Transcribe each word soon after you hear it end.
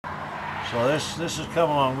So this is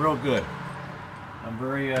coming along real good. I'm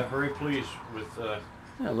very pleased with Yeah,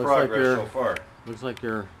 the looks progress like you're, so far. Looks like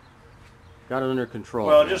you're got it under control.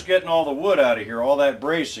 Well, man. just getting all the wood out of here, all that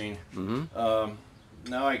bracing. Mm-hmm.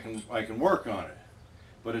 Now I can work on it,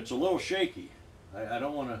 but it's a little shaky. I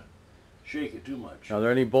don't want to shake it too much. Are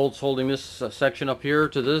there any bolts holding this section up here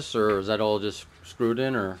to this, or is that all just screwed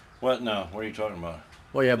in, or? What? No. What are you talking about?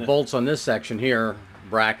 Well, you have bolts on this section here,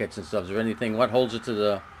 brackets and stuff. Is there anything? What holds it to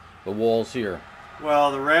the walls here?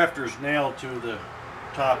 Well, the rafter's nailed to the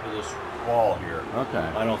top of this wall here. Okay.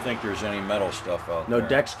 I don't think there's any metal stuff out No there.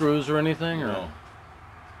 deck screws or anything, or? No.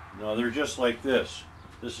 No, they're just like this.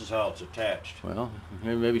 This is how it's attached. Well,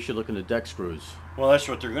 maybe you should look into deck screws. Well, that's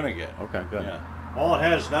what they're gonna get. Okay, good. Yeah. All it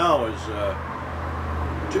has now is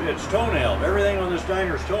it's toenailed. Everything on this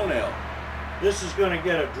diner is toenailed. This is gonna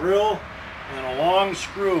get a drill and a long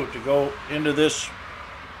screw to go into this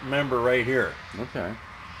member right here. Okay.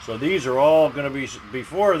 So these are all going to be,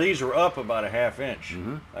 before these were up about a 1/2 inch.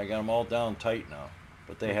 Mm-hmm. I got them all down tight now,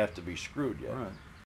 but they have to be screwed yet. All right.